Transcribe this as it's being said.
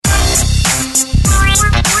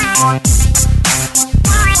Welcome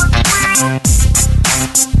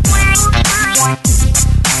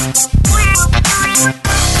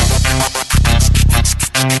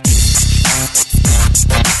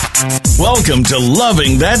to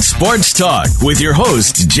Loving That Sports Talk with your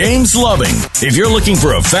host, James Loving. If you're looking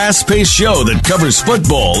for a fast-paced show that covers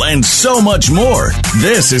football and so much more,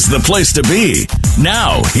 this is the place to be.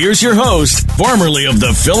 Now, here's your host, formerly of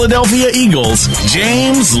the Philadelphia Eagles,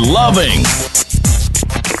 James Loving.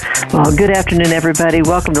 Well, good afternoon, everybody.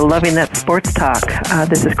 Welcome to Loving That Sports Talk.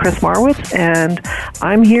 This is Chris Marwitz, and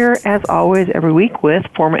I'm here, as always, every week with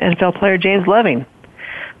former NFL player James Loving.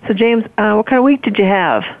 So, James, what kind of week did you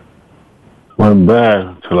have? Wasn't bad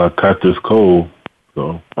until I caught this cold.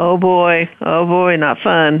 So. Oh boy, not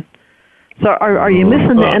fun. So, are you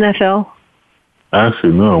missing the NFL?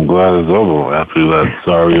 Actually, no. I'm glad it's over after that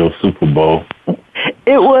sorry Super Bowl.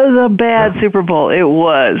 It was a bad Super Bowl. It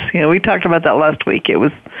was. We talked about that last week. It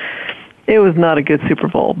was not a good Super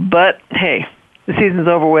Bowl. But hey, the season's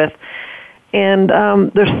over with, and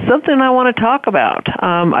there's something I want to talk about.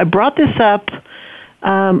 I brought this up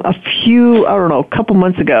a couple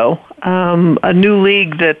months ago. A new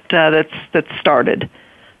league that's started,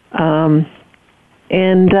 and so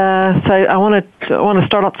I want to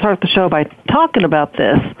start the show by talking about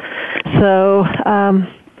this. So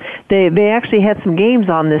they actually had some games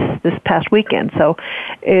on this past weekend. So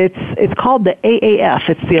it's called the AAF.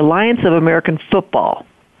 It's the Alliance of American Football.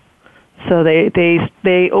 So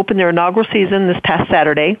they opened their inaugural season this past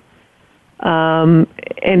Saturday. And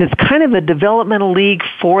it's kind of a developmental league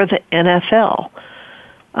for the NFL.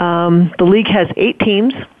 The league has 8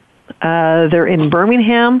 teams. They're in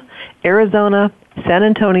Birmingham, Arizona, San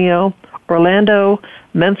Antonio, Orlando,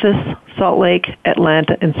 Memphis, Salt Lake,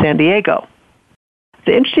 Atlanta, and San Diego.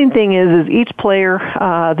 The interesting thing is each player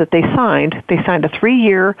that they signed a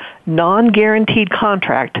 3-year non-guaranteed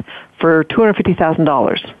contract for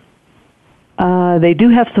 $250,000. They do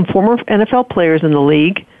have some former NFL players in the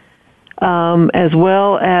league, as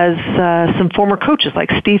well as some former coaches, like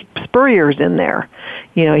Steve Spurrier's in there.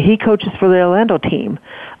 He coaches for the Orlando team.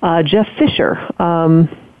 Jeff Fisher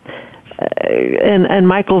and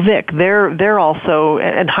Michael Vick, they're also,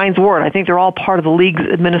 and Heinz Ward, I think they're all part of the league's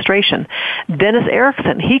administration. Dennis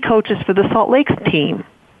Erickson, he coaches for the Salt Lake team.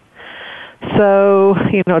 So,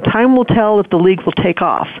 time will tell if the league will take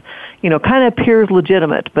off. Kind of appears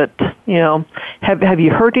legitimate, but, have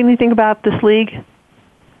you heard anything about this league?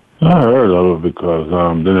 I heard of it because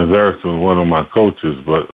Dennis Erickson was one of my coaches,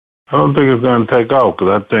 but I don't think it's going to take off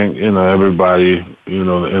because I think, everybody, the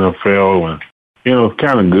NFL, and, it's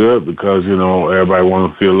kind of good because, everybody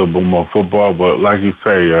wants to see a little bit more football. But like you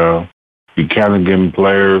say, you kind of getting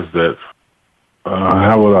players that,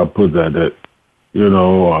 how would I put that,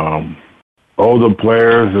 older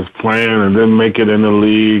players that's playing and then make it in the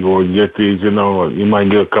league, or you get these, you might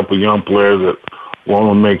get a couple young players that want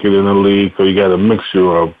to make it in the league. So you got a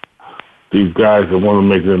mixture of these guys that want to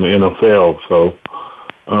make it in the NFL. So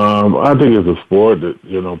I think it's a sport that,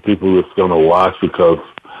 people are just going to watch because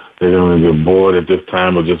they're going to get bored at this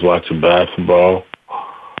time of just watching basketball.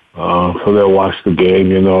 So they'll watch the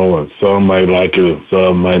game, and some might like it and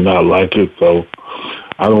some might not like it. So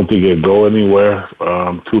I don't think it'll go anywhere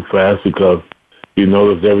too fast because you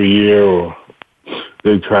notice every year or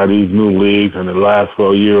they try these new leagues and it lasts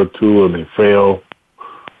for a year or two and they fail.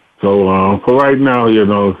 So for right now,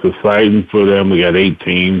 it's exciting for them. We got 8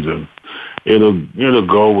 teams, and it'll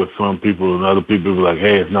go with some people, and other people will be like,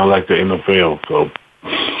 hey, it's not like the NFL. So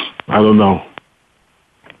I don't know.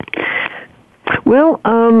 Well,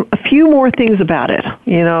 a few more things about it,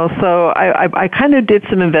 so I kind of did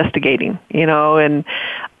some investigating, and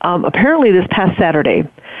apparently this past Saturday,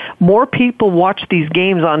 more people watched these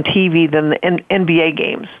games on TV than the NBA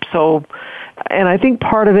games. So, and I think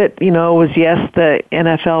part of it, was, yes, the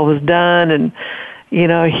NFL was done, and,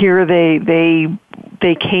 here they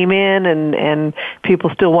came in and people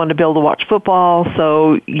still wanted to be able to watch football.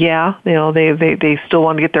 So, yeah, they still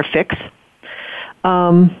want to get their fix.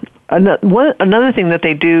 Another thing that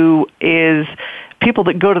they do is people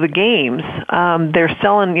that go to the games, they're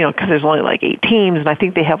selling, because there's only like 8 teams, and I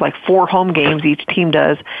think they have like 4 home games each team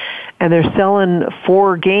does, and they're selling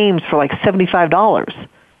 4 games for like $75.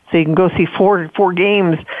 So you can go see four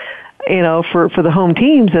games, for the home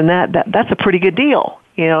teams, and that's a pretty good deal,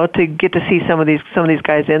 to get to see some of these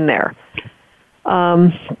guys in there.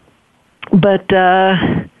 I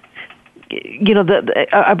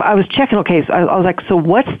was checking. Okay, so I was like, so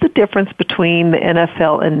what's the difference between the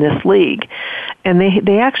NFL and this league? And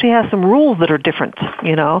they actually have some rules that are different,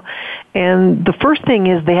 And the first thing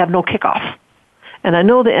is they have no kickoff. And I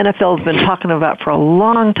know the NFL has been talking about for a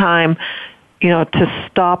long time to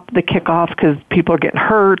stop the kickoff because people are getting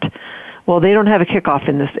hurt. Well, they don't have a kickoff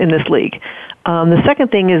in this league. The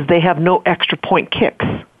second thing is they have no extra point kicks.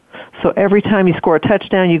 So every time you score a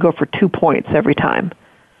touchdown, you go for 2 points every time.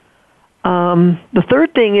 The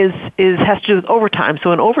third thing has to do with overtime.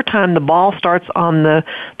 So in overtime, the ball starts on the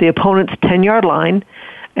opponent's 10-yard line,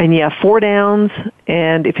 and you have 4 downs.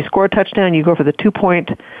 And if you score a touchdown, you go for the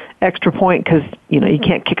 2-point extra point because you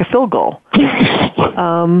can't kick a field goal.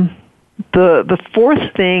 The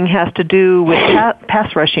fourth thing has to do with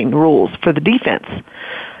pass rushing rules for the defense.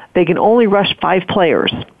 They can only rush 5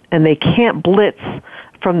 players, and they can't blitz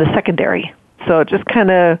from the secondary. So it just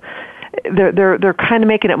kind of they're kind of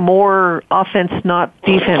making it more offense, not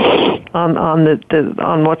defense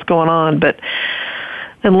on what's going on.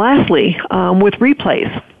 And lastly, with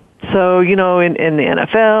replays. So, in the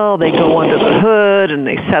NFL, they go under the hood and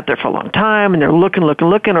they sat there for a long time and they're looking, or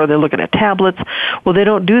they're looking at tablets. Well, they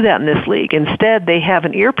don't do that in this league. Instead, they have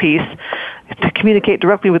an earpiece to communicate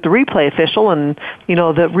directly with the replay official, and,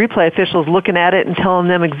 the replay official is looking at it and telling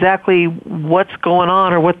them exactly what's going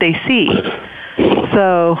on or what they see.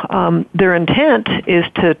 So, their intent is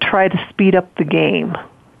to try to speed up the game.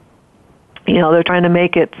 They're trying to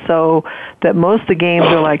make it so that most of the games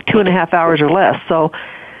are like 2.5 hours or less. So,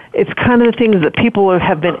 it's kind of the things that people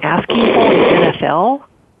have been asking for in the NFL,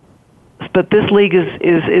 but this league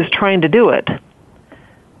is trying to do it.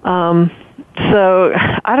 So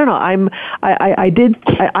I don't know. I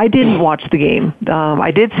didn't watch the game.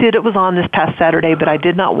 I did see it was on this past Saturday, but I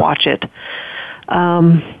did not watch it.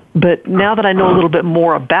 But now that I know a little bit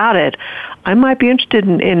more about it, I might be interested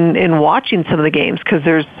in watching some of the games because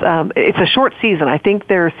it's a short season. I think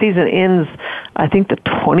their season ends, I think the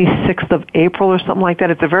 26th of April or something like that.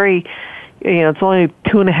 It's a very, it's only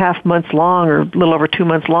 2.5 months long or a little over 2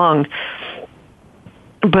 months long.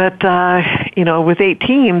 But, with 8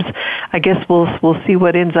 teams, I guess we'll see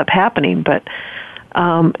what ends up happening. But,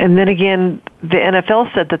 and then again, the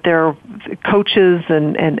NFL said that their coaches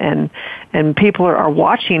and people are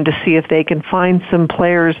watching to see if they can find some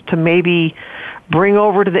players to maybe bring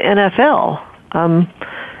over to the NFL. Now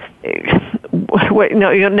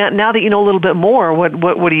that you know a little bit more,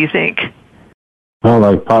 what do you think? Sounds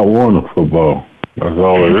like Pop Warner football. That's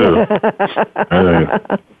all it is.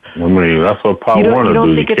 That's what Pop Warner do. You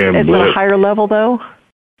don't think it's at a higher level, though?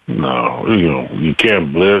 No, you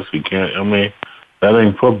can't blitz. You can't. That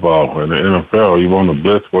ain't football. In the NFL, you want to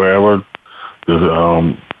blitz wherever.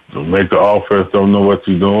 To make the offense don't know what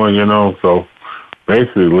you're doing, So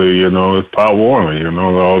basically, it's Pop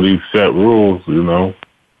Warner, all these set rules,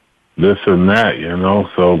 this and that,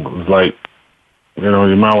 So it's like, you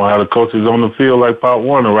might want to have the coaches on the field like Pop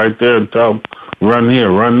Warner right there and tell them, run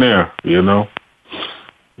here, run there,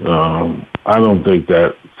 I don't think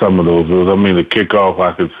that some of those rules, the kickoff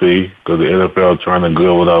I could see because the NFL trying to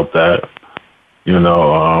go without that. The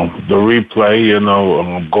replay,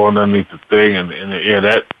 going underneath the thing and in the air,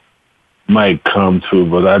 that might come to,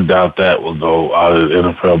 but I doubt that will go out of the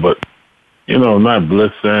NFL. But, not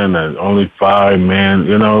blitzing and only 5 man,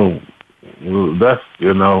 that's,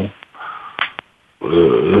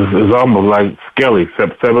 it's almost like Skelly,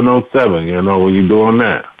 707, when you're doing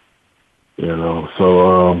that.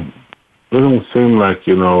 So it don't seem like,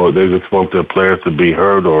 they just want their players to be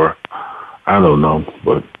hurt or, I don't know,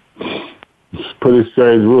 but it's pretty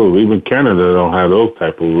strange rules. Even Canada don't have those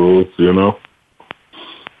type of rules,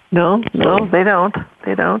 No, they don't.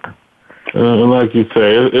 They don't. And like you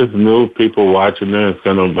say, it's new. People watching it. It's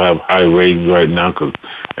going to have high ratings right now because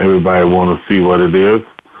everybody want to see what it is.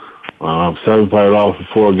 $75 for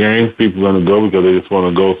 4 games. People are going to go because they just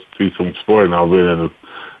want to go see some sport. And I'll be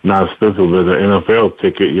not expensive as an NFL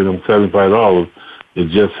ticket. $75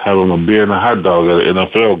 is just having a beer and a hot dog at an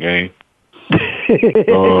NFL game.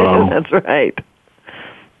 That's right.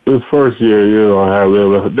 This first year, they'll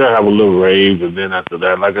have a little rave, and then after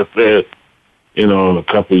that, like I said, in a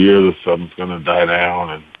couple of years or something, it's going to die down,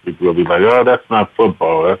 and people will be like, "Oh, that's not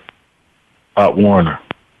football. That's Pop Warner."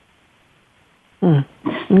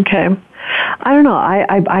 Okay, I don't know.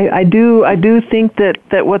 I do think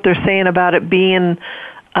that what they're saying about it being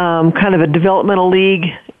kind of a developmental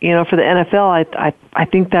league, for the NFL, I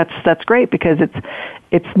think that's great because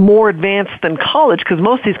it's more advanced than college because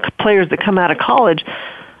most of these players that come out of college,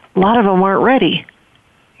 a lot of them aren't ready.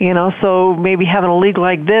 So maybe having a league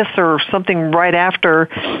like this or something right after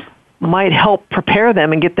might help prepare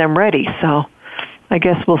them and get them ready. So I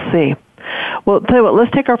guess we'll see. Well, tell you what,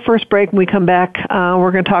 let's take our first break. When we come back,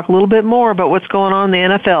 we're going to talk a little bit more about what's going on in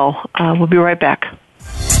the NFL. We'll be right back.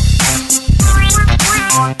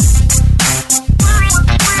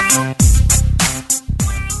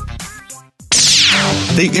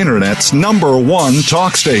 the Internet's #1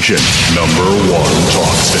 talk station. #1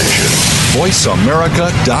 talk station.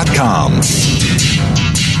 VoiceAmerica.com.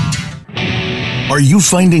 Are you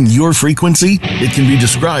finding your frequency? It can be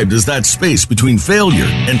described as that space between failure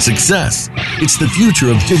and success. It's the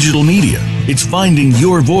future of digital media. It's finding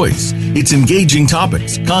your voice. It's engaging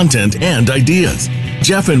topics, content, and ideas.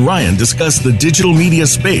 Jeff and Ryan discuss the digital media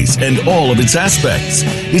space and all of its aspects.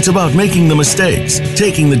 It's about making the mistakes,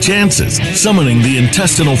 taking the chances, summoning the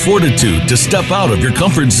intestinal fortitude to step out of your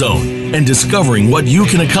comfort zone, and discovering what you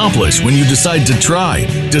can accomplish when you decide to try,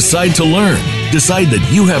 decide to learn, decide that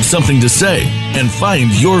you have something to say, and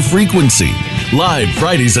find your frequency. Live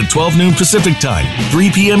Fridays at 12 noon Pacific Time, 3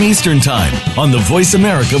 p.m. Eastern Time on the Voice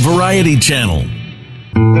America Variety Channel.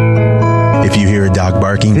 If you hear a dog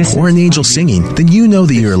barking or an angel singing, then you know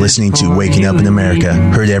that you are listening to Waking Up in America.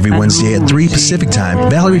 Heard every Wednesday at 3 Pacific Time,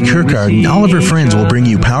 Valerie Kirkard and all of her friends will bring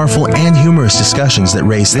you powerful and humorous discussions that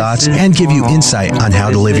raise thoughts and give you insight on how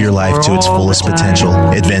to live your life to its fullest potential.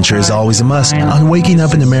 Adventure is always a must on Waking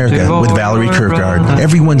Up in America with Valerie Kirkard,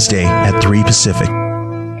 every Wednesday at 3 Pacific.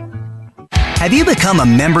 Have you become a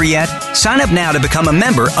member yet? Sign up now to become a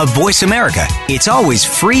member of Voice America. It's always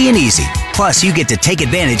free and easy. Plus, you get to take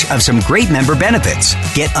advantage of some great member benefits.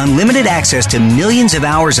 Get unlimited access to millions of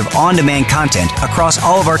hours of on-demand content across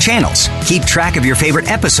all of our channels. Keep track of your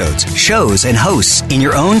favorite episodes, shows, and hosts in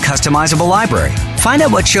your own customizable library. Find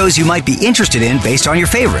out what shows you might be interested in based on your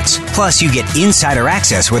favorites. Plus, you get insider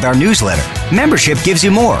access with our newsletter. Membership gives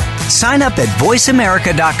you more. Sign up at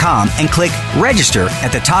voiceamerica.com and click register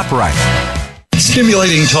at the top right.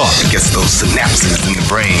 Stimulating talk. It gets those synapses in the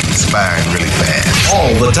brain firing really fast.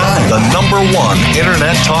 All the time. The #1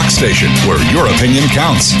 Internet talk station where your opinion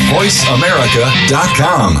counts.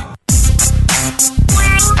 VoiceAmerica.com.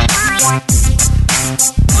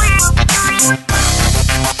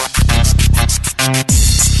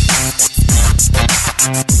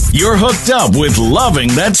 You're hooked up with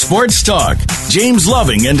Loving That Sports Talk. James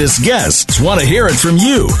Loving and his guests want to hear it from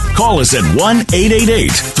you. Call us at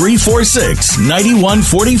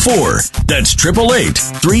 1-888-346-9144. That's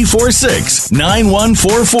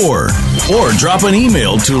 888-346-9144. Or drop an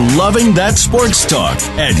email to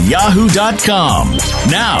lovingthatsportstalk@yahoo.com.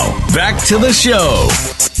 Now, back to the show.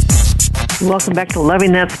 Welcome back to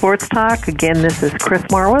Loving That Sports Talk. Again, this is Chris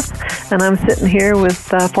Marwitz, and I'm sitting here with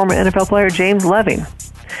former NFL player James Loving.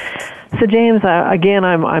 So, James, again,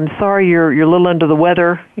 I'm sorry you're a little under the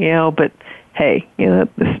weather, but hey,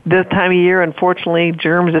 this time of year, unfortunately,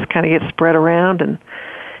 germs just kind of get spread around, and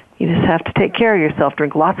you just have to take care of yourself.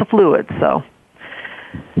 Drink lots of fluids. So,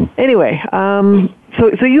 anyway, so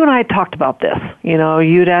you and I had talked about this.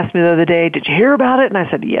 You'd asked me the other day, did you hear about it? And I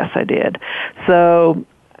said, yes, I did. So,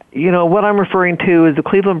 what I'm referring to is the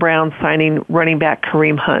Cleveland Browns signing running back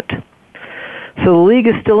Kareem Hunt. So the league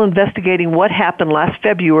is still investigating what happened last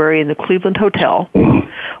February in the Cleveland hotel.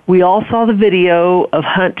 We all saw the video of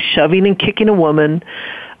Hunt shoving and kicking a woman.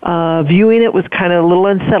 Viewing it was kind of a little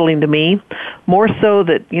unsettling to me, more so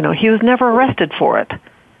that, he was never arrested for it.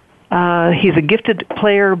 He's a gifted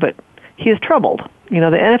player, but he is troubled. The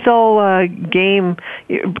NFL game,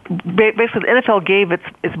 basically the NFL gave its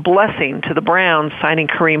blessing to the Browns signing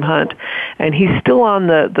Kareem Hunt, and he's still on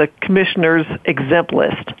the commissioner's exempt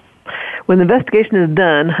list. When the investigation is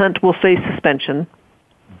done, Hunt will face suspension,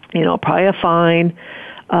 probably a fine.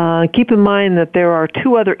 Keep in mind that there are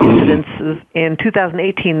two other incidences in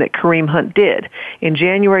 2018 that Kareem Hunt did. In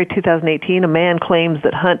January 2018, a man claims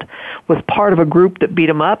that Hunt was part of a group that beat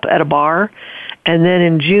him up at a bar. And then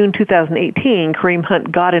in June 2018, Kareem Hunt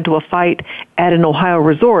got into a fight at an Ohio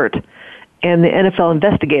resort, and the NFL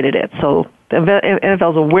investigated it. So the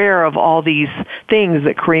NFL is aware of all these things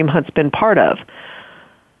that Kareem Hunt's been part of.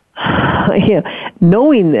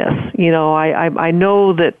 Knowing this, I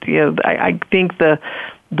know that I think the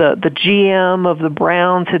GM of the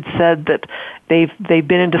Browns had said that they've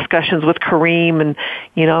been in discussions with Kareem, and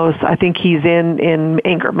I think he's in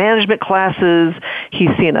anger management classes.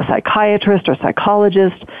 He's seeing a psychiatrist or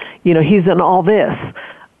psychologist. He's in all this.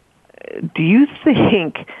 Do you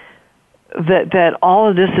think that all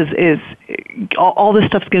of this is all this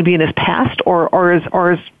stuff's going to be in his past, or is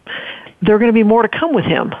there going to be more to come with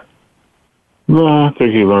him? No, I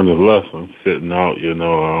think he learned his lesson sitting out, it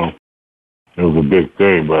was a big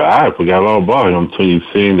thing, but I forgot all about him until you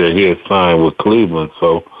seen that he had signed with Cleveland,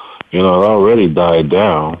 so, it already died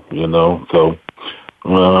down, so,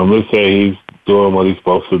 let's say he's doing what he's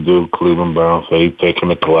supposed to do, Cleveland Browns, so he's taking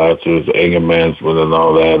the classes, anger management and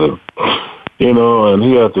all that, and, and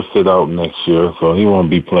he has to sit out next year, so he won't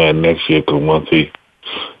be playing next year, because once the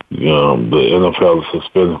NFL is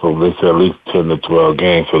suspended for, they said, at least 10 to 12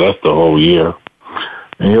 games, so that's the whole year.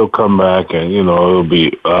 And he'll come back and, it'll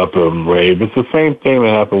be up and rave. It's the same thing that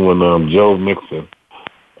happened when Joe Mixon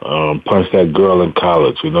punched that girl in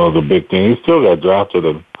college, the big thing. He still got drafted,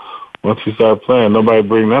 and once he started playing, nobody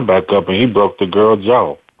bring that back up, and he broke the girl's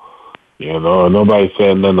jaw. And nobody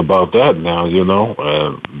said nothing about that now, and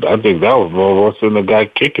I think that was more worse than the guy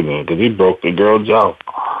kicking him, because he broke the girl's jaw,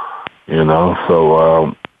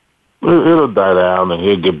 so it'll die down, and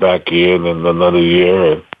he'll get back in another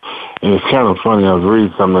year, and it's kind of funny, I was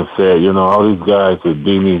reading something that said, all these guys that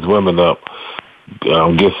beat these women up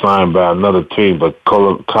get signed by another team, but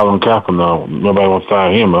Colin Kaepernick, nobody wants to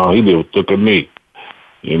sign him, all he did was took a knee,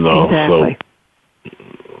 Exactly.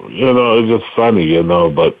 So, it's just funny,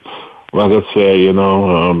 but like I said,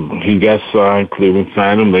 he got signed, Cleveland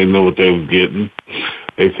signed him, they knew what they was getting.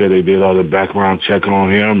 They said they did all the background check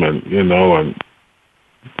on him, and, and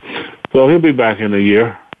so he'll be back in a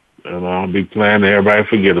year, and I'll be playing, and everybody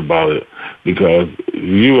forget about it, because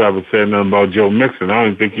you haven't said nothing about Joe Mixon. I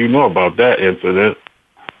don't think you know about that incident.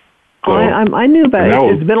 So, I knew about it.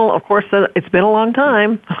 It's been, of course, it's been a long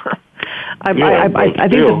time. I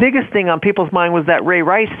think the biggest thing on people's mind was that Ray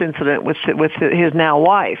Rice incident with his now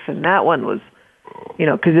wife, and that one was,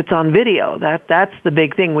 because it's on video. That's the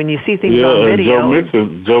big thing when you see things on video.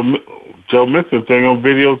 Joe Mixon thing on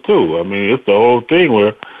video too. I mean, it's the whole thing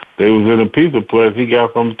where they was in a pizza place. He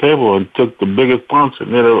got from the table and took the biggest punch and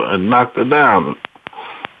hit her and knocked her down.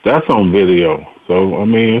 That's on video. So I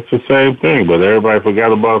mean, it's the same thing. But everybody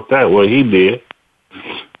forgot about that. What he did,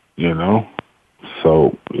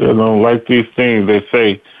 So, like these things, they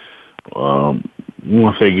say,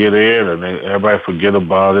 once they get in and everybody forget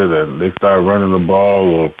about it and they start running the ball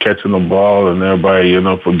or catching the ball and everybody,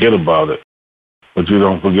 forget about it. But you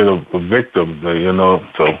don't forget the victims,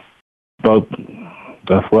 so but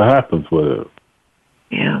that's what happens with it.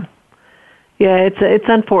 Yeah. Yeah, it's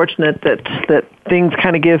unfortunate that things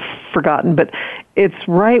kind of get forgotten, but it's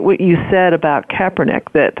right what you said about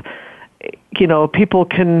Kaepernick, that people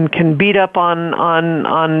can beat up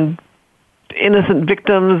on innocent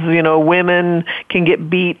victims, women can get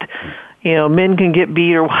beat, men can get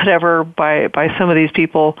beat or whatever by some of these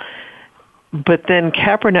people. But then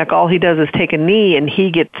Kaepernick, all he does is take a knee and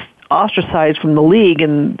he gets ostracized from the league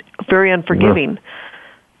and very unforgiving.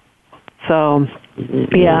 Yeah. So,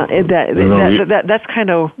 yeah, that's kind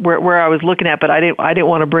of where I was looking at, but I didn't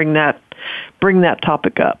want to bring that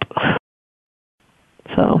topic up.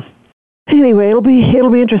 So, anyway, it'll be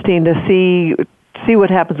interesting to see what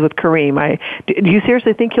happens with Kareem. Do you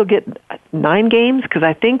seriously think he'll get 9 games? Because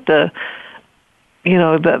I think the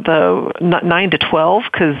 9 to 12.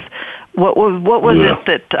 Because what was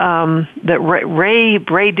it that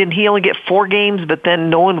Ray didn't he only get 4 games, but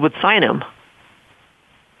then no one would sign him?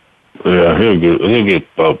 Yeah, he'll get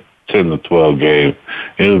about 10 to 12 games.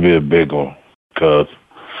 It'll be a big one because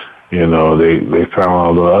they found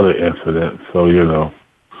all the other incidents. So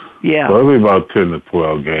Yeah. So it'll be about 10 to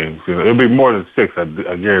 12 games. It'll be more than 6. I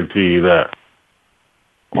guarantee you that.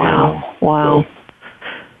 Wow. Wow. So.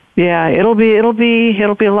 Yeah, it'll be a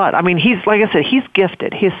lot. I mean, he's, like I said, he's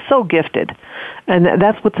gifted. He's so gifted, and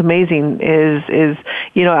that's what's amazing. Is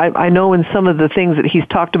I know in some of the things that he's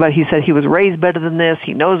talked about, he said he was raised better than this.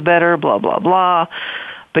 He knows better. Blah blah blah.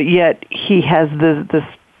 But yet he has this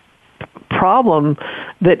problem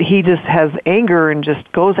that he just has anger and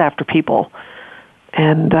just goes after people.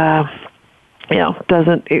 And,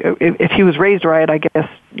 doesn't, if he was raised right, I guess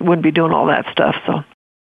wouldn't be doing all that stuff. So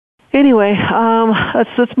anyway,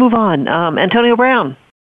 let's move on. Antonio Brown,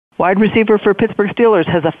 wide receiver for Pittsburgh Steelers,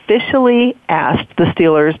 has officially asked the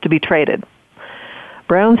Steelers to be traded.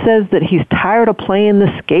 Brown says that he's tired of playing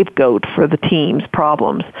the scapegoat for the team's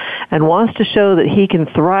problems and wants to show that he can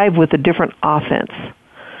thrive with a different offense.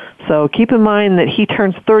 So keep in mind that he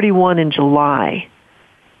turns 31 in July.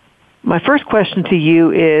 My first question to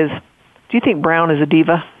you is, do you think Brown is a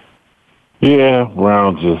diva? Yeah,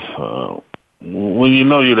 Brown just, when you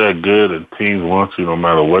know you're that good and teams want you no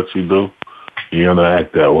matter what you do, you're going to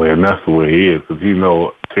act that way, and that's the way he is, because you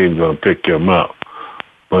know teams going to pick him up.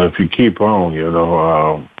 But if you keep on, it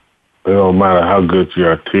don't matter how good you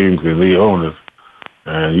are, teams and the owners,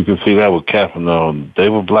 and you can see that with Kaepernick, they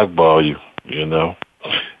will blackball you, It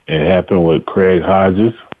happened with Craig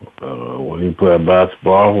Hodges. When he played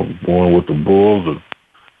basketball, going with the Bulls, and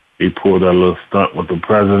he pulled that little stunt with the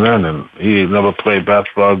president, and he never played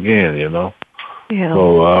basketball again, Yeah.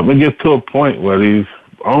 So it gets to a point where these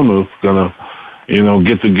owners gonna,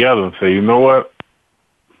 get together and say, you know what?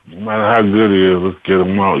 No matter how good he is, let's get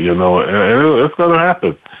him out, and it's gonna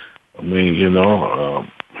happen. I mean,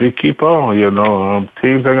 if you keep on,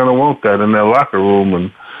 teams are gonna want that in their locker room,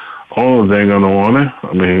 and owners ain't going to want it.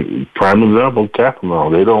 I mean, prime example,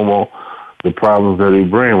 Kaepernick. They don't want the problems that he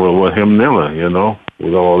brings with him kneeling,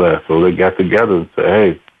 with all that. So they got together and said,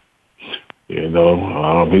 hey, he's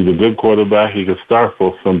a good quarterback. He could start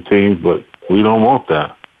for some teams, but we don't want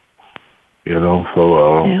that.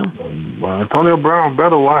 So Antonio Brown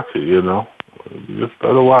better watch it, Just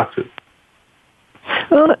better watch it.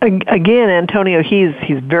 Well, again, Antonio, he's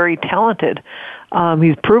very talented.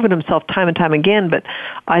 He's proven himself time and time again, but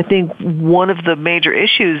I think one of the major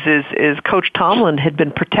issues is Coach Tomlin had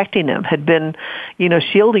been protecting him, had been,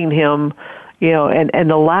 shielding him,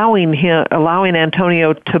 and allowing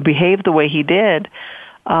Antonio to behave the way he did.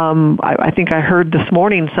 I think I heard this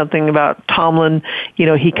morning something about Tomlin.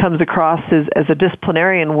 He comes across as a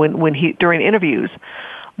disciplinarian when he during interviews,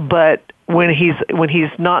 but when he's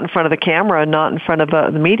not in front of the camera, not in front of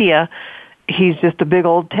the media, he's just a big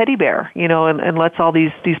old teddy bear, and lets all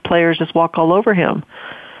these players just walk all over him,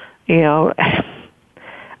 And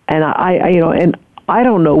I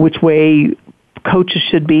don't know which way coaches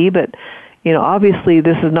should be, but obviously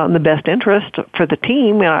this is not in the best interest for the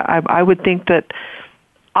team. I would think that.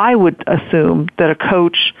 I would assume that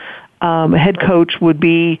a head coach would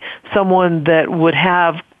be someone that would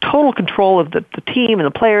have total control of the team and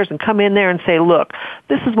the players and come in there and say, look,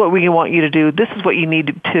 this is what we want you to do. This is what you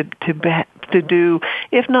need to do.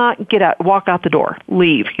 If not, get out, walk out the door,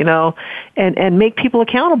 leave, and make people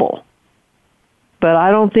accountable. But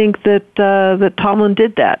I don't think that Tomlin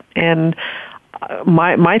did that. And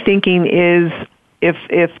my thinking is if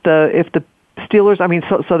the Steelers,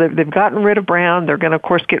 so they've gotten rid of Brown. They're going to, of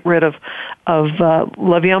course, get rid of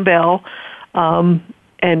Le'Veon Bell.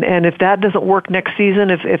 And if that doesn't work next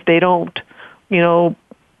season, if they don't,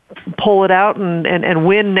 pull it out and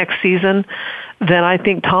win next season, then I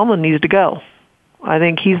think Tomlin needs to go. I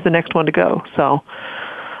think he's the next one to go. So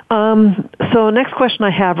next question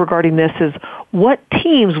I have regarding this is, what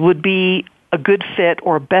teams would be a good fit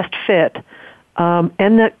or best fit,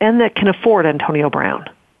 and that can afford Antonio Brown?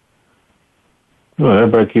 Well,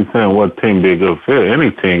 everybody keeps saying what team be a good fit.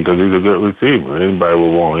 Any team, because he's a good receiver. Anybody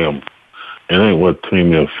will want him. It ain't what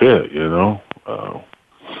team he'll fit, He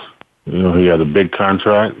got a big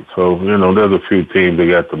contract. So, there's a few teams that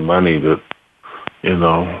got the money that,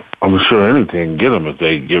 I'm sure any team can get them if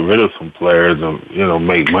they get rid of some players and,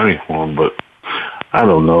 make money for them. But I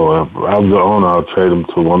don't know. If I was the owner, I'll trade him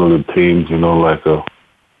to one of the teams, like a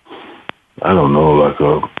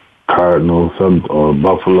Cardinals, or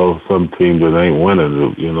Buffalo, some team that ain't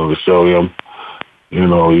winning, to show him, he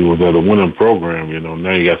was at a winning program,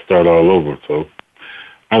 now you got to start all over. So,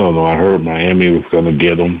 I don't know. I heard Miami was going to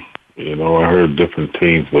get him. I heard different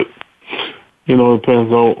teams, but, it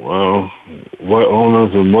depends on what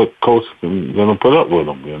owners and what coach is going to put up with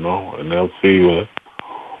him, and they'll see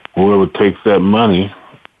whoever takes that money,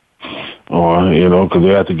 or, because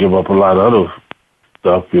they have to give up a lot of other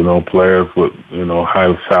stuff, players with,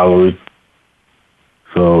 high salary.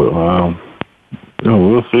 So,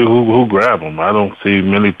 we'll see who grab them. I don't see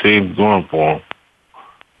many teams going for them.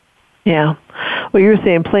 Yeah. Well, you're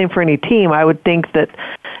saying playing for any team. I would think that,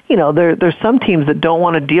 there's some teams that don't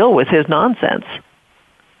want to deal with his nonsense.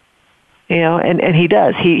 And he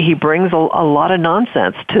does. He brings a lot of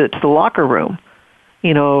nonsense to the locker room.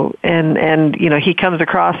 And he comes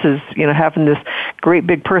across as, having this great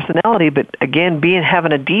big personality, but again,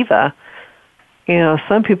 having a diva,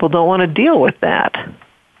 some people don't want to deal with that.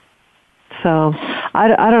 So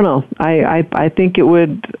I don't know. I think it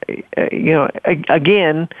would,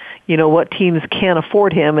 again, what teams can't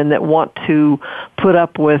afford him and that want to put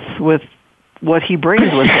up with what he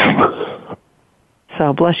brings with him.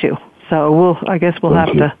 So bless you. So I guess we'll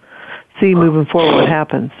have to see moving forward what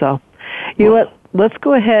happens. So let's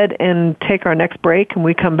go ahead and take our next break, and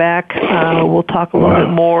we come back. We'll talk a little bit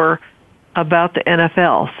more about the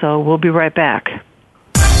NFL. So we'll be right back.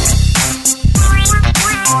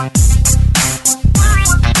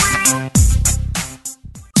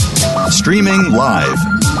 Streaming live,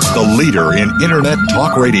 the leader in Internet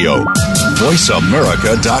talk radio,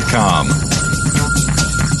 VoiceAmerica.com.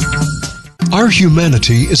 Our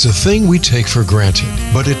humanity is a thing we take for granted,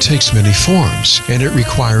 but it takes many forms, and it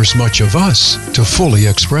requires much of us to fully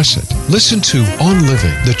express it. Listen to On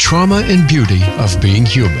Living, the Trauma and Beauty of Being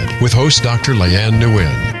Human, with host Dr. Leanne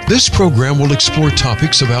Nguyen. This program will explore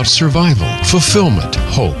topics about survival, fulfillment,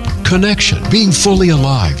 hope, connection, being fully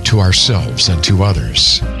alive to ourselves and to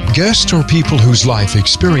others. Guests are people whose life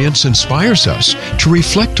experience inspires us to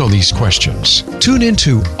reflect on these questions. Tune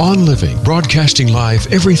into On Living, broadcasting live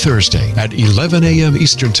every Thursday at 11 a.m.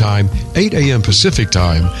 Eastern Time, 8 a.m. Pacific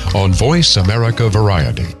Time on Voice America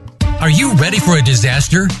Variety. Are you ready for a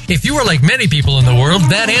disaster? If you are like many people in the world,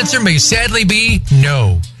 that answer may sadly be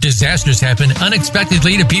no. Disasters happen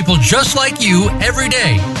unexpectedly to people just like you every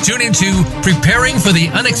day. Tune into Preparing for the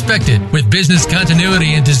Unexpected with business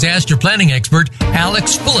continuity and disaster planning expert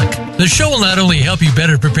Alex Fullick. The show will not only help you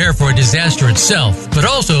better prepare for a disaster itself, but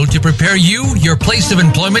also to prepare you, your place of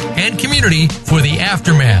employment, and community for the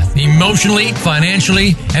aftermath, emotionally,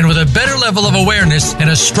 financially, and with a better level of awareness and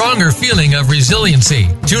a stronger feeling of resiliency.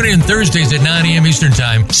 Tune in Thursdays at 9 a.m. Eastern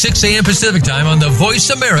Time, 6 a.m. Pacific Time on the Voice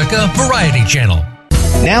America Variety Channel.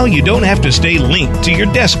 Now you don't have to stay linked to your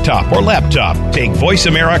desktop or laptop. Take Voice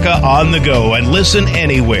America on the go and listen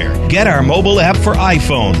anywhere. Get our mobile app for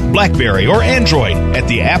iPhone, BlackBerry, or Android at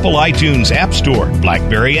the Apple iTunes App Store,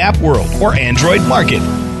 BlackBerry App World, or Android Market.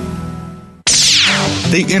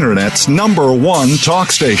 The Internet's #1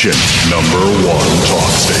 talk station. #1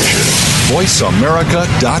 talk station.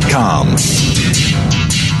 VoiceAmerica.com.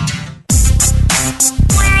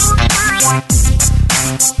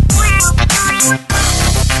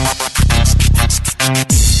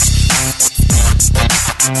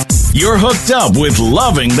 You're hooked up with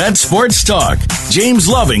Loving That Sports Talk. James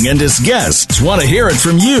Loving and his guests want to hear it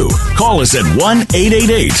from you. Call us at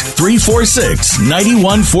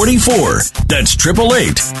 1-888-346-9144. That's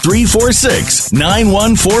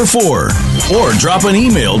 888-346-9144. Or drop an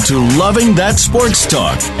email to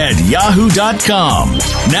lovingthatsportstalk@yahoo.com.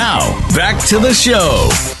 Now, back to the show.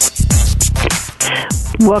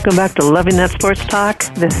 Welcome back to Loving That Sports Talk.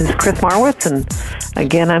 This is Chris Marwitz, and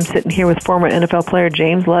again, I'm sitting here with former NFL player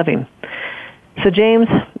James Loving. So, James,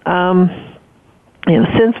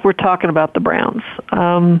 since we're talking about the Browns,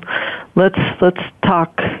 let's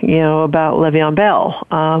talk, about Le'Veon Bell.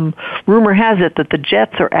 Rumor has it that the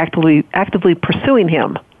Jets are actively pursuing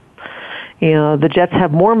him. The Jets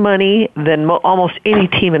have more money than almost any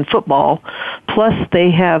team in football. Plus,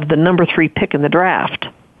 they have the number 3 pick in the draft.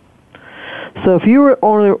 So if you were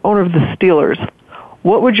owner of the Steelers,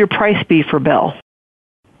 what would your price be for Bell?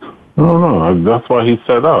 I don't know. That's why he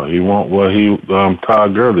set out. He want what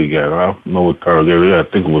Todd Gurley got. I don't know what Todd Gurley got. I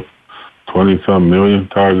think it was 20-some million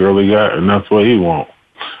Todd Gurley got, and that's what he want.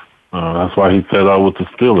 That's why he set out with the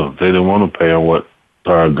Steelers. They didn't want to pay him what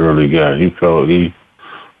Todd Gurley got. He felt he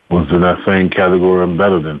was in that same category and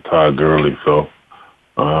better than Todd Gurley. So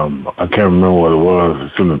I can't remember what it was.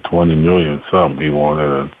 It's in the 20 million something he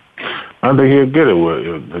wanted, and I think he'll get it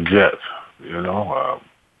with the Jets.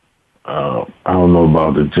 I don't know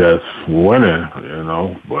about the Jets winning,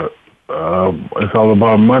 but it's all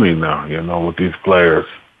about money now, with these players,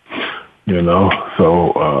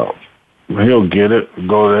 So he'll get it,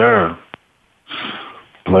 go there, and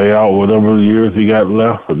play out whatever years he got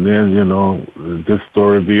left, and then, this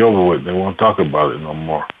story will be over with. They won't talk about it no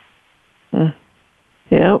more.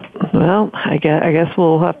 Yeah, well, I guess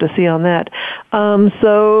we'll have to see on that.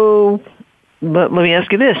 But let me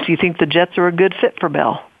ask you this. Do you think the Jets are a good fit for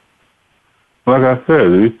Bell? Like I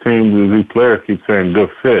said, these teams, these players keep saying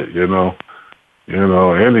good fit,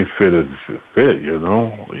 any fit is fit, they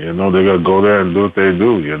got to go there and do what they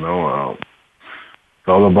do, it's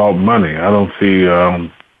all about money. I don't see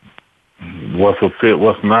what's a fit,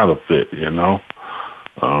 what's not a fit,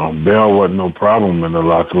 Bell wasn't no problem in the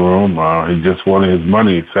locker room. He just wanted his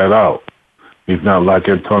money set out. He's not like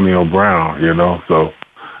Antonio Brown, so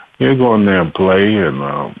he'll go in there and play, and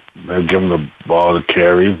they'll give him the ball to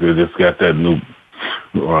carry. They just got that new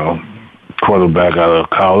quarterback out of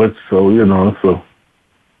college, so,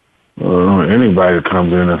 anybody that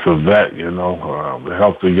comes in as a vet, to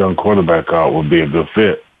help the young quarterback out will be a good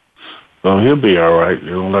fit. So he'll be all right.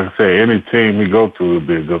 Like I say, any team he go to will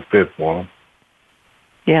be a good fit for him.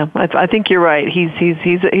 Yeah, I think you're right. He's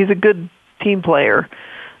a good team player.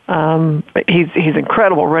 He's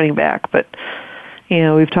incredible running back, but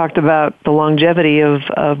we've talked about the longevity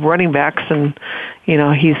of running backs, and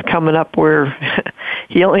he's coming up where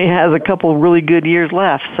he only has a couple really good years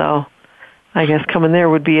left. So I guess coming there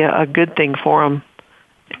would be a good thing for him.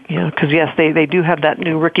 Because yes, they do have that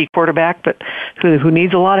new rookie quarterback, but who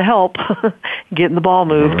needs a lot of help getting the ball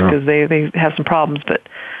moved because they have some problems, but.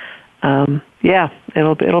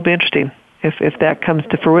 It'll be interesting if that comes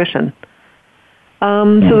to fruition.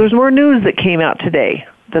 So there's more news that came out today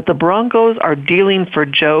that the Broncos are dealing for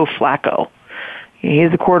Joe Flacco. He's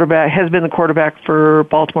the quarterback, has been the quarterback for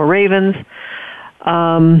Baltimore Ravens.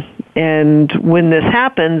 And when this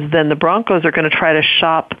happens, then the Broncos are going to try to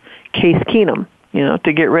shop Case Keenum,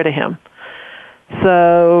 to get rid of him.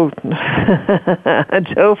 So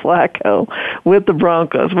Joe Flacco with the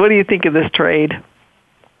Broncos. What do you think of this trade?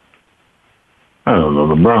 I don't know.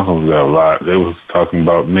 The Broncos got a lot. They was talking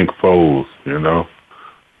about Nick Foles,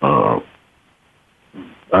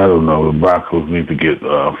 I don't know. The Broncos need to get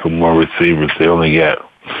some more receivers. They only got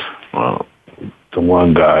the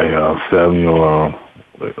one guy, Samuel.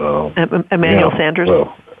 Emmanuel Sanders.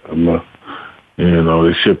 Well,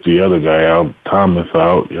 they shipped the other guy out, Thomas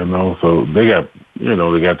out. So they got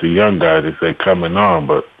they got the young guy they say coming on,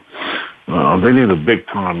 but they need a big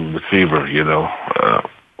time receiver.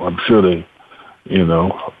 I'm sure they,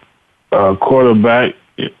 quarterback.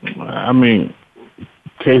 I mean,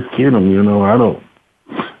 Case Keenum.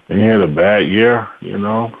 He had a bad year.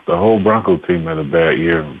 The whole Bronco team had a bad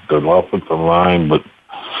year. The offensive line, but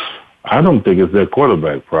I don't think it's their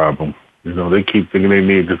quarterback problem. They keep thinking they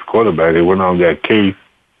need this quarterback. They went on and got Case.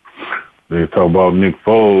 They talk about Nick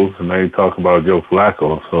Foles, and they talk about Joe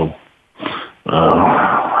Flacco. So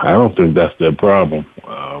I don't think that's their problem.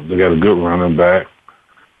 They got a good running back.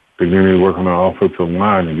 They need to work on the offensive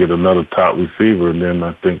line and get another top receiver, and then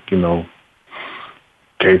I think,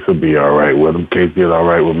 Case will be all right with him. Case did all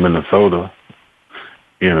right with Minnesota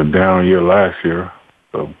in a down year last year.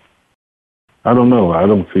 So I don't know. I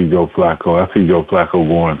don't see Joe Flacco. I see Joe Flacco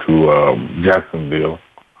going to Jacksonville.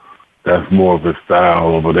 That's more of his style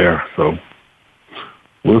over there. So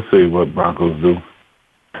we'll see what Broncos do.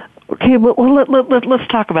 Okay, well, let's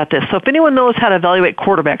talk about this. So if anyone knows how to evaluate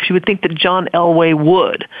quarterbacks, you would think that John Elway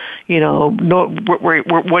would, know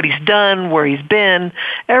what he's done, where he's been,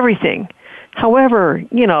 everything. However,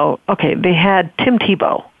 they had Tim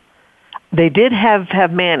Tebow. They did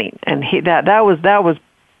have Manning, and that was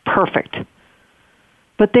perfect.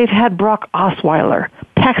 But they've had Brock Osweiler,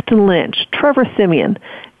 Paxton Lynch, Trevor Siemian,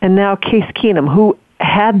 and now Case Keenum, who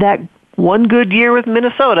had that one good year with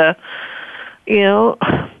Minnesota. So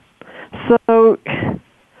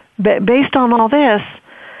based on all this,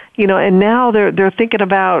 and now they're thinking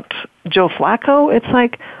about Joe Flacco. It's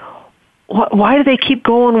like, why do they keep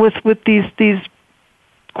going with these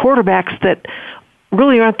quarterbacks that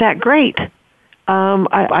really aren't that great?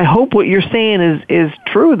 I hope what you're saying is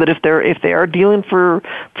true. That if they are dealing for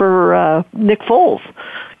Nick Foles,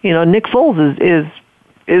 Nick Foles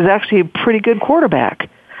is actually a pretty good quarterback.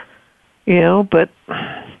 But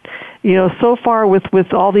so far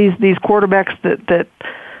with all these quarterbacks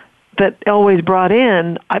that Elway's brought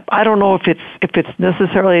in, I don't know if it's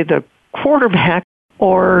necessarily the quarterback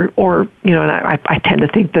or and I tend to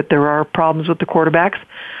think that there are problems with the quarterbacks,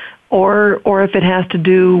 or if it has to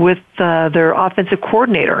do with their offensive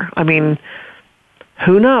coordinator. I mean,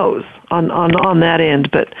 who knows on that end?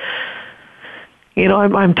 But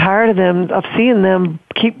I'm tired of seeing them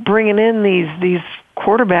keep bringing in these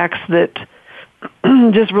quarterbacks that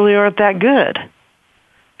just really aren't that good.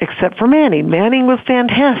 Except for Manning. Manning was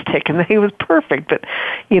fantastic and he was perfect, but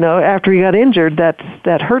after he got injured, that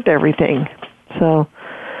hurt everything. So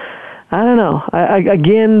I don't know.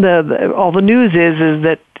 Again, all the news is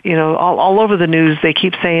that all over the news they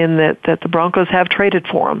keep saying that the Broncos have traded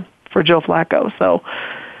for him, for Joe Flacco. So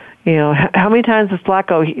how many times has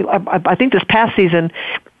Flacco? I think this past season,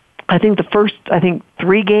 I think the first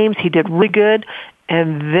 3 games he did really good,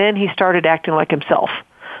 and then he started acting like himself.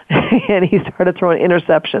 And he started throwing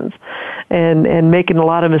interceptions and making a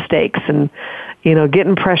lot of mistakes and,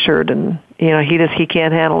 getting pressured and, he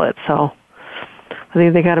can't handle it. So I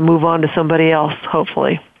think they got to move on to somebody else,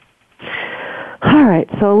 hopefully. All right.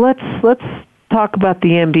 So let's talk about the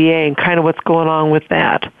NBA and kind of what's going on with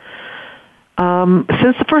that.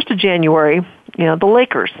 Since the 1st of January, the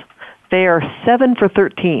Lakers, they are 7 for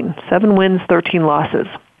 13, 7 wins, 13 losses.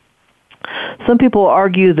 Some people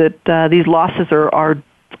argue that these losses are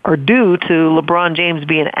due to LeBron James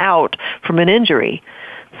being out from an injury.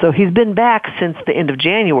 So he's been back since the end of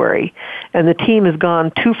January, and the team has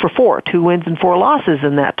gone 2 for 4, 2 wins and 4 losses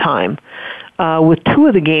in that time, with 2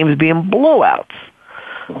 of the games being blowouts.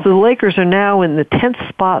 So the Lakers are now in the 10th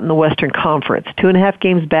spot in the Western Conference, 2.5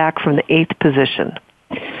 games back from the 8th position.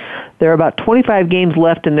 There are about 25 games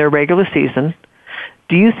left in their regular season.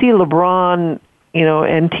 Do you see LeBron,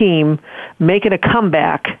 and team making a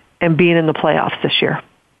comeback and being in the playoffs this year?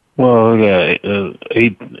 Well, yeah,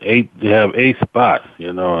 8. They have 8 spots.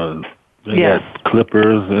 They got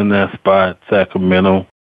Clippers in that spot, Sacramento,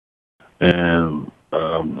 and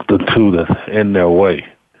the 2 that's in their way.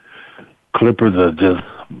 Clippers are just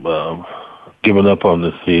giving up on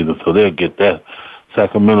this season, so they'll get that.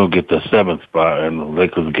 Sacramento get the 7th spot, and the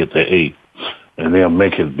Lakers get the 8th, and they'll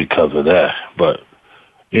make it because of that. But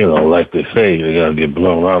like they say, they gotta get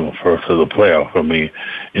blown out the first of the playoff. I mean,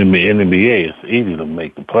 in the NBA, it's easy to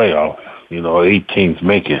make the playoff. 8 teams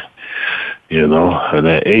make it. And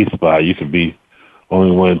that 8th spot, you could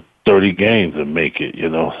only win 30 games and make it.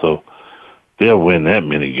 So they'll win that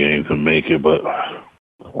many games and make it. But I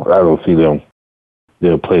don't see them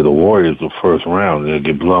they'll play the Warriors the first round and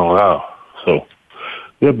they'll get blown out. So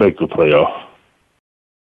they'll make the playoff.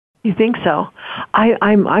 You think so?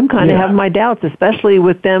 I'm kind of having my doubts, especially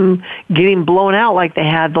with them getting blown out like they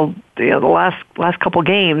had the last couple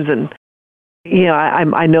games. And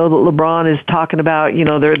I know that LeBron is talking about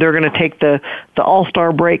they're going to take the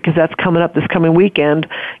All-Star break because that's coming up this coming weekend.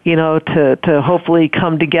 To hopefully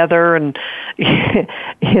come together and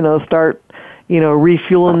start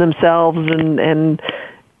refueling themselves and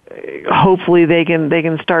hopefully they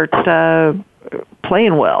can start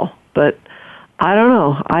playing well. But I don't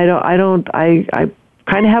know. I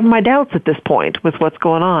kind of have my doubts at this point with what's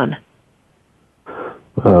going on.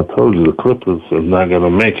 I told you the Clippers are not going to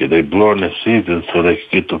make it. They're blowing their season so they can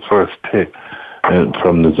get the first pick and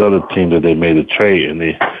from this other team that they made a trade, and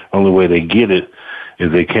the only way they get it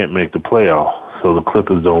is they can't make the playoff. So the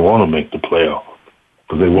Clippers don't want to make the playoff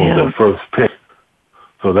because they want that first pick.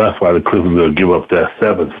 So that's why the Clippers will give up that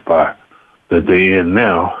 7th spot that they're in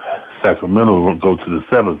now. Sacramento will go to the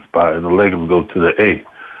 7th spot, and the Lakers go to the 8th.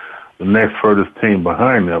 The next furthest team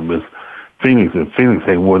behind them is Phoenix, and Phoenix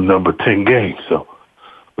ain't won number 10 games. So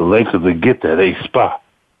the Lakers will get that 8th spot.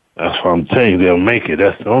 That's why I'm telling you they'll make it.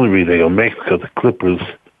 That's the only reason they'll make it, because the Clippers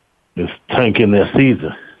is tanking their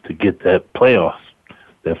season to get that playoffs,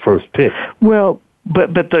 that first pick. Well,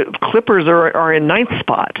 but the Clippers are in 9th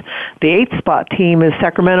spot. The 8th spot team is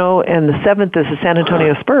Sacramento, and the 7th is the San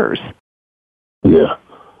Antonio Spurs. Yeah,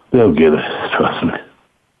 they'll get it. Trust me.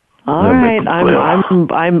 All right,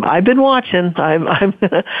 I've been watching. I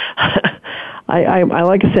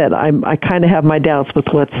like I said, I kind of have my doubts with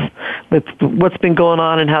what's been going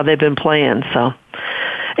on and how they've been playing. So,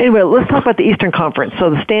 anyway, let's talk about the Eastern Conference.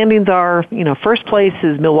 So the standings are, first place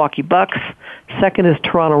is Milwaukee Bucks, second is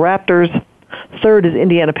Toronto Raptors, third is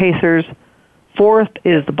Indiana Pacers, fourth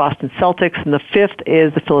is the Boston Celtics, and the fifth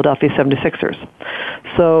is the Philadelphia 76ers.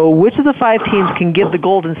 So which of the 5 teams can give the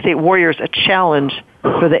Golden State Warriors a challenge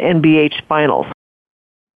for the NBA Finals?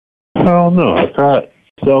 I don't know. I thought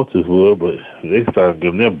Celtics would, but they started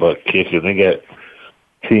giving their butt kicking. They got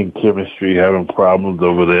team chemistry having problems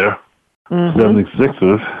over there.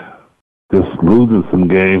 76ers just losing some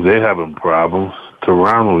games. They having problems.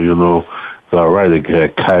 Toronto, it's all right. They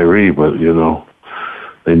got Kyrie, but,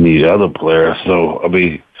 they need other players. So,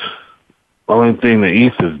 the only thing the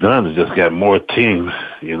East has done is just got more teams,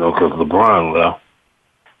 because LeBron left.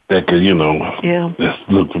 That could, it's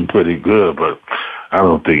looking pretty good, but I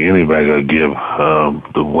don't think anybody going to give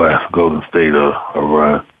the West, Golden State, a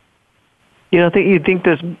run. You think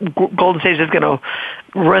this Golden State is going to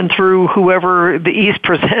run through whoever the East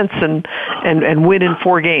presents and win in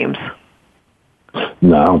 4 games?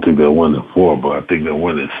 No, I don't think they'll win in 4, but I think they'll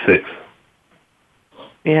win in 6.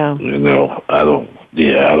 Yeah. I don't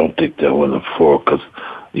think they'll win in 4 because,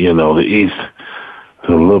 the East is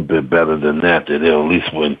a little bit better than that. That they'll at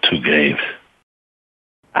least win 2 games.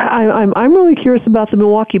 I'm really curious about the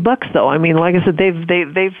Milwaukee Bucks, though. Like I said,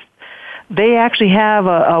 they actually have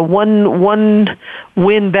a one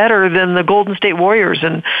win better than the Golden State Warriors,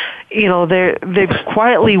 and they've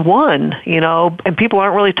quietly won, and people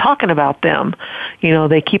aren't really talking about them.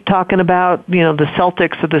 They keep talking about the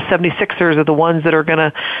Celtics or the 76ers are the ones that are going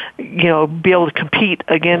to be able to compete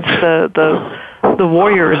against the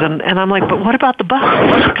Warriors, and I'm like, but what about the Bucks? The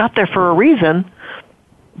Bucks got there for a reason.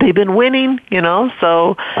 They've been winning,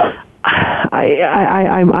 so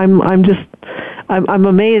I'm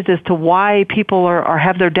amazed as to why people are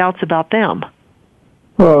have their doubts about them.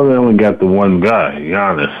 Well, they only got the one guy,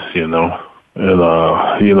 Giannis, and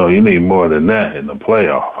you need more than that in the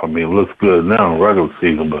playoff. It looks good now in regular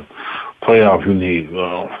season, but playoff you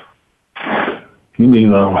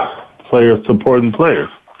need players supporting players,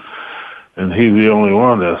 and he's the only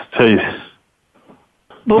one that's tastes.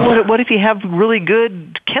 But what if you have really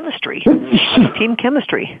good chemistry, team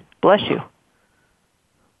chemistry? Bless you.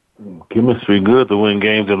 Chemistry good to win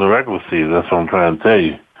games in the regular season. That's what I'm trying to tell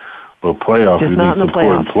you. But playoffs, you need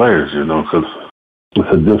supporting players, because it's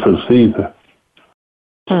a different season.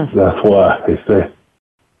 That's why they say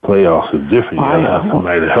playoffs is different. You gotta have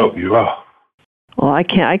somebody to help you out. Well, I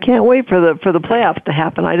can't wait for the playoffs to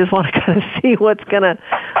happen. I just want to kind of see what's gonna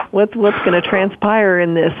transpire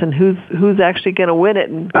in this and who's actually gonna win it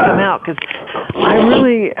and come out, because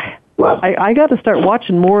I got to start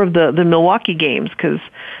watching more of the Milwaukee games, because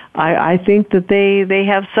I think that they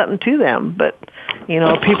have something to them, but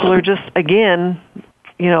people are just again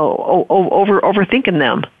overthinking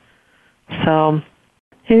them. So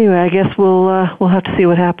anyway, I guess we'll have to see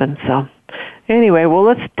what happens. So anyway, well,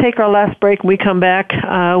 let's take our last break. When we come back,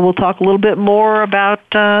 we'll talk a little bit more about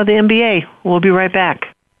the NBA. We'll be right back.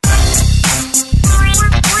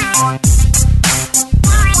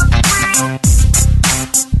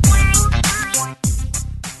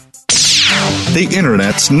 the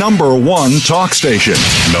Internet's #1 talk station.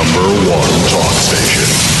 #1 talk station.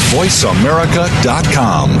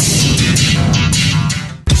 VoiceAmerica.com.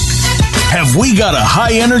 Have we got a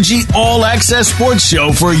high-energy, all-access sports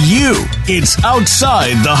show for you? It's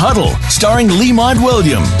Outside the Huddle, starring Lemont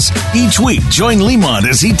Williams. Each week, join Lemont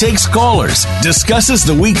as he takes callers, discusses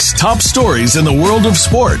the week's top stories in the world of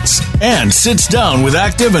sports, and sits down with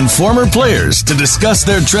active and former players to discuss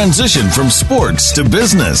their transition from sports to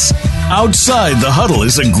business. Outside the Huddle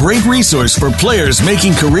is a great resource for players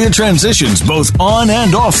making career transitions both on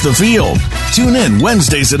and off the field. Tune in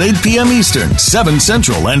Wednesdays at 8 p.m. Eastern, 7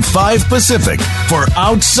 Central, and 5 Pacific for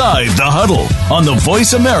Outside the Huddle on the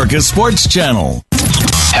Voice America Sports Channel.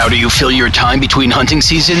 How do you fill your time between hunting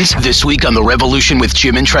seasons? This week on The Revolution with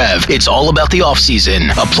Jim and Trav, it's all about the off-season,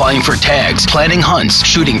 applying for tags, planning hunts,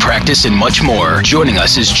 shooting practice, and much more. Joining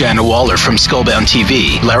us is Jana Waller from Skullbound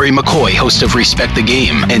TV, Larry McCoy, host of Respect the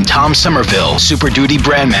Game, and Tom Somerville, Super Duty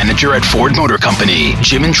brand manager at Ford Motor Company.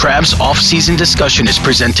 Jim and Trav's off-season discussion is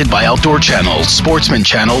presented by Outdoor Channel, Sportsman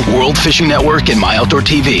Channel, World Fishing Network, and My Outdoor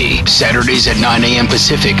TV. Saturdays at 9 a.m.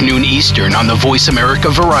 Pacific, noon Eastern on the Voice America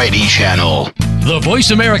Variety Channel. The Voice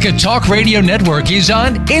America Talk Radio Network is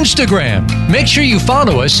on Instagram. Make sure you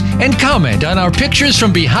follow us and comment on our pictures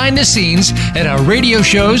from behind the scenes at our radio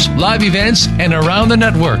shows, live events, and around the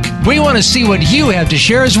network. We want to see what you have to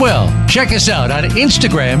share as well. Check us out on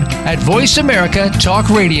Instagram at Voice America Talk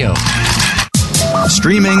Radio.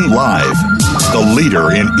 Streaming live, the leader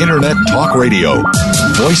in Internet talk radio,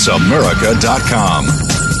 VoiceAmerica.com.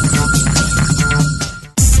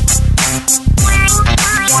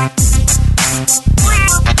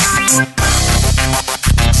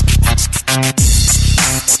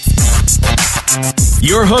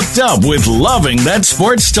 You're hooked up with Loving That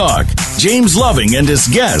Sports Talk. James Loving and his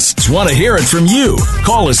guests want to hear it from you.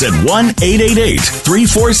 Call us at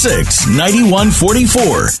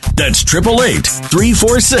 1-888-346-9144. That's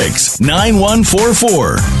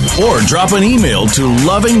 888-346-9144. Or drop an email to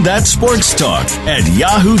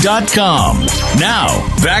lovingthatsportstalk@yahoo.com. Now,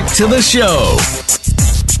 back to the show.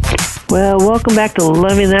 Well, welcome back to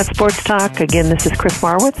Loving That Sports Talk. Again, this is Chris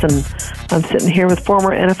Marwitz, and I'm sitting here with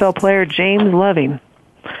former NFL player James Loving.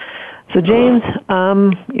 So, James,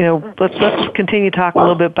 let's continue talking a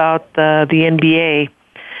little bit about the NBA.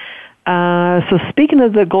 So, speaking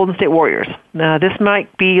of the Golden State Warriors, now this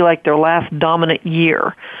might be like their last dominant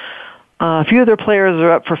year. A few of their players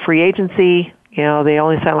are up for free agency. You know, they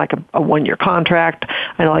only sign like a one-year contract.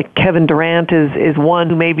 I know, like Kevin Durant is one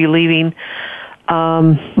who may be leaving.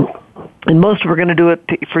 And most of them are going to do it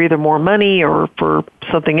for either more money or for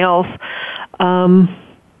something else.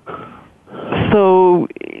 So,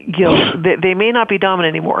 they may not be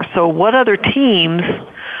dominant anymore. So what other teams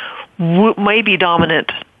may be dominant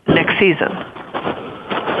next season?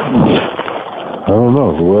 I don't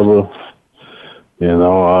know. Whoever,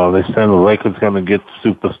 they said the Lakers going to get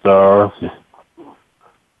superstars.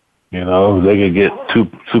 If they could get two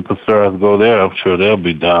superstars to go there, I'm sure they'll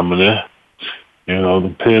be dominant.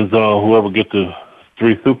 Depends on whoever get the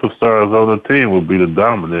 3 superstars on the team will be the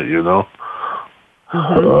dominant,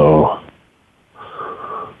 I don't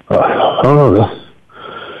know.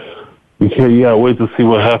 You gotta wait to see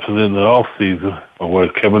what happens in the off season, or where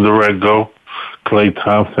Kevin Durant go, Klay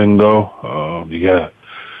Thompson go. You got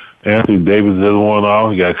Anthony Davis the other one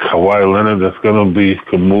off. You got Kawhi Leonard that's gonna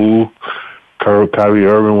could move. Kyrie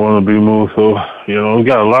Irving want to be moved. So we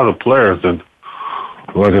got a lot of players, and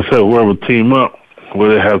like I said, whoever team up where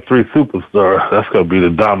they have 3 superstars, that's gonna be the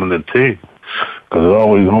dominant team, because it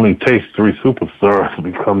always only takes 3 superstars to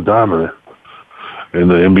become dominant in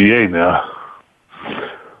the NBA now.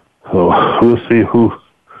 So we'll see who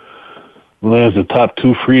lands the top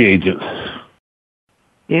 2 free agents.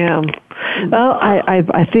 Yeah. Well,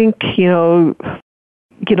 I think, there's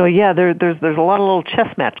a lot of little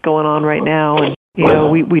chess match going on right now. And,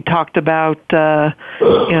 we talked about,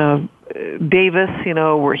 Davis,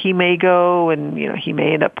 where he may go, and, he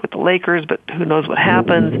may end up with the Lakers, but who knows what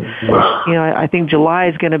happens. I think July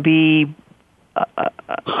is going to be a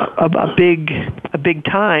big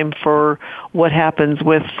time for what happens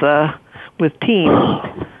with teams.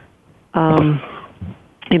 I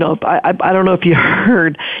don't know if you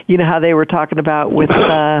heard, how they were talking about with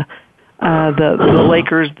the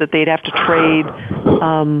Lakers that they'd have to trade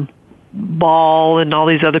Ball and all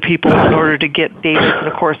these other people in order to get Davis. And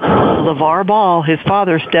of course, LeVar Ball, his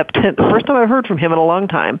father, stepped in. The first time I've heard from him in a long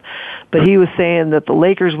time, but he was saying that the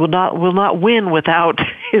Lakers will not win without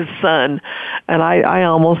his son. And I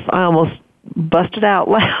almost busted out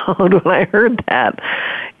loud when I heard that.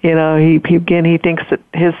 He thinks that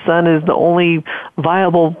his son is the only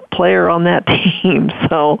viable player on that team.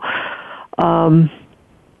 So,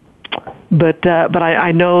 But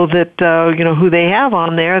I know that who they have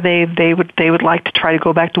on there, they would like to try to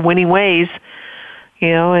go back to winning ways,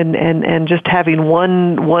 and just having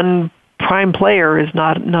one prime player is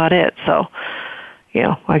not it. So,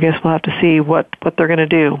 I guess we'll have to see what they're going to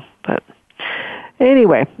do. But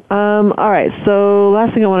anyway, all right. So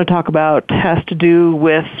last thing I want to talk about has to do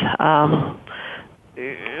with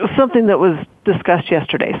something that was discussed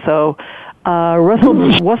yesterday. So. Russell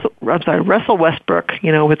Westbrook,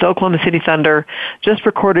 with the Oklahoma City Thunder, just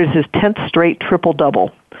recorded his 10th straight triple-double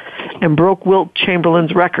and broke Wilt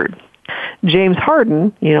Chamberlain's record. James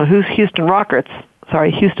Harden, who's Houston Rockets, he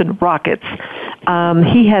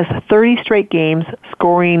has 30 straight games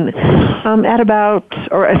scoring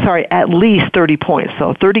at least 30 points.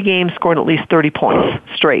 So 30 games scoring at least 30 points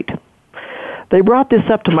straight. They brought this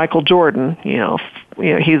up to Michael Jordan,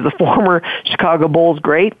 he's the former Chicago Bulls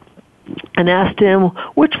great, and asked him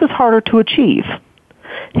which was harder to achieve.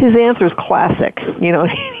 His answer is classic.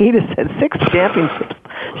 He just said 6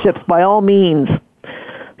 championships by all means.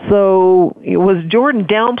 So was Jordan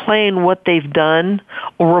downplaying what they've done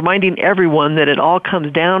or reminding everyone that it all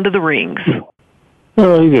comes down to the rings?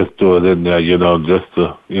 Well, he just threw it in there, just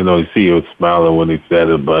to, you see he was smiling when he said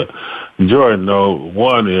it. But Jordan,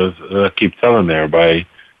 one is, I keep telling everybody,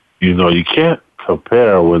 you can't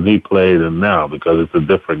compare when he played and now because it's a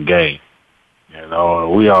different game.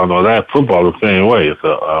 We all know that football the same way. It's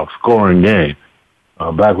a scoring game.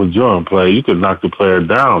 Back when Jordan played, you could knock the player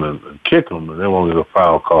down and kick him, and they won't get a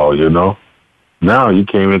foul call. Now you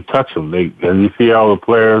can't even touch them. And you see all the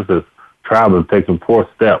players that's traveling, taking 4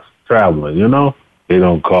 steps, traveling. They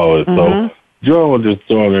don't call it. Mm-hmm. So Jordan was just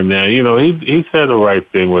throwing in there. He said the right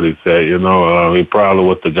thing. What he said. He's proud of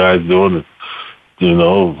what the guys doing.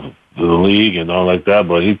 The league and all like that,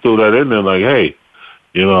 but he threw that in there like, hey,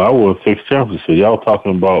 I won 6 championships. Y'all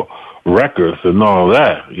talking about records and all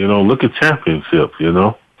that. Look at championships,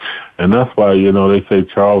 And that's why, they say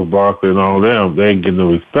Charles Barkley and all them, they ain't getting the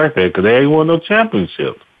respect there because they ain't won no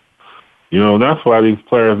championships. That's why these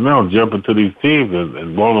players now jump into these teams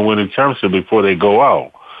and want to win a championship before they go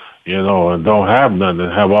out, and don't have nothing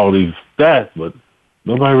and have all these stats, but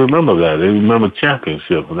nobody remember that. They remember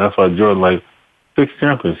championships, and that's why Jordan 6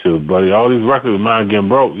 championships, buddy. All these records of mine getting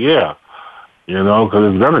broke, yeah. Because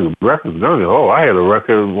record's gonna go. I had a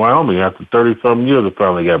record in Wyoming after 30-something years it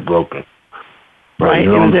finally got broken. Right, it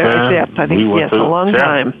was there, I think, yes, a long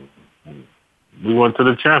time. We went to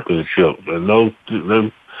the championship, and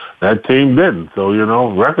that team didn't. So,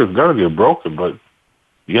 record's gonna get broken, but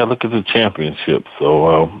you gotta look at the championship.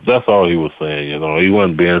 So, that's all he was saying, He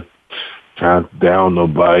wasn't trying to down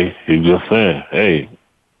nobody. He was just saying, hey,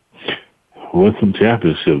 win some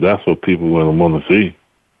championship. That's what people want to see.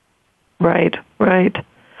 Right.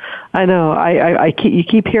 I know. You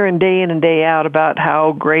keep hearing day in and day out about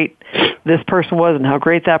how great this person was and how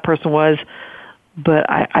great that person was. But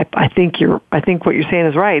I think what you're saying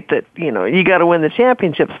is right. That you got to win the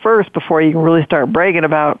championships first before you can really start bragging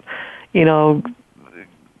about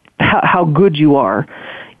how good you are.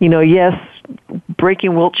 Yes,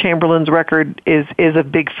 breaking Wilt Chamberlain's record is a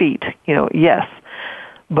big feat. Yes.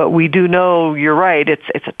 But we do know, you're right,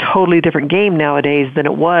 it's a totally different game nowadays than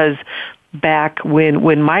it was back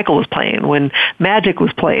when Michael was playing, when Magic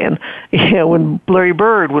was playing, when Larry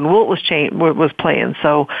Bird, when Wilt was playing.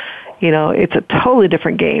 So, it's a totally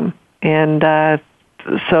different game. And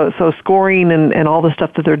so scoring and all the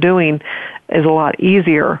stuff that they're doing is a lot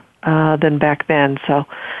easier than back then. So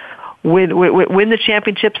win the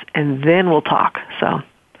championships, and then we'll talk. So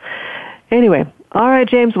anyway, all right,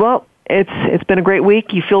 James, well, It's been a great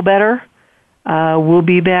week. You feel better? We'll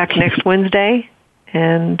be back next Wednesday.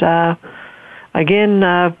 And again,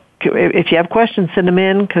 if you have questions, send them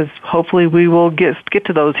in because hopefully we will get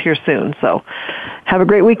to those here soon. So have a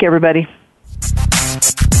great week, everybody.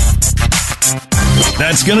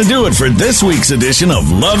 That's going to do it for this week's edition of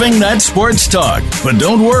Loving That Sports Talk. But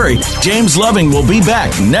don't worry, James Loving will be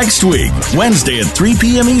back next week, Wednesday at 3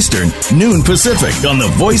 p.m. Eastern, noon Pacific on the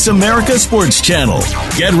Voice America Sports Channel.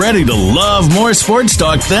 Get ready to love more sports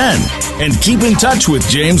talk then. And keep in touch with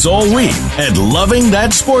James all week at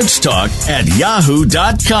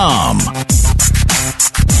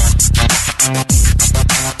lovingthatsportstalk@yahoo.com.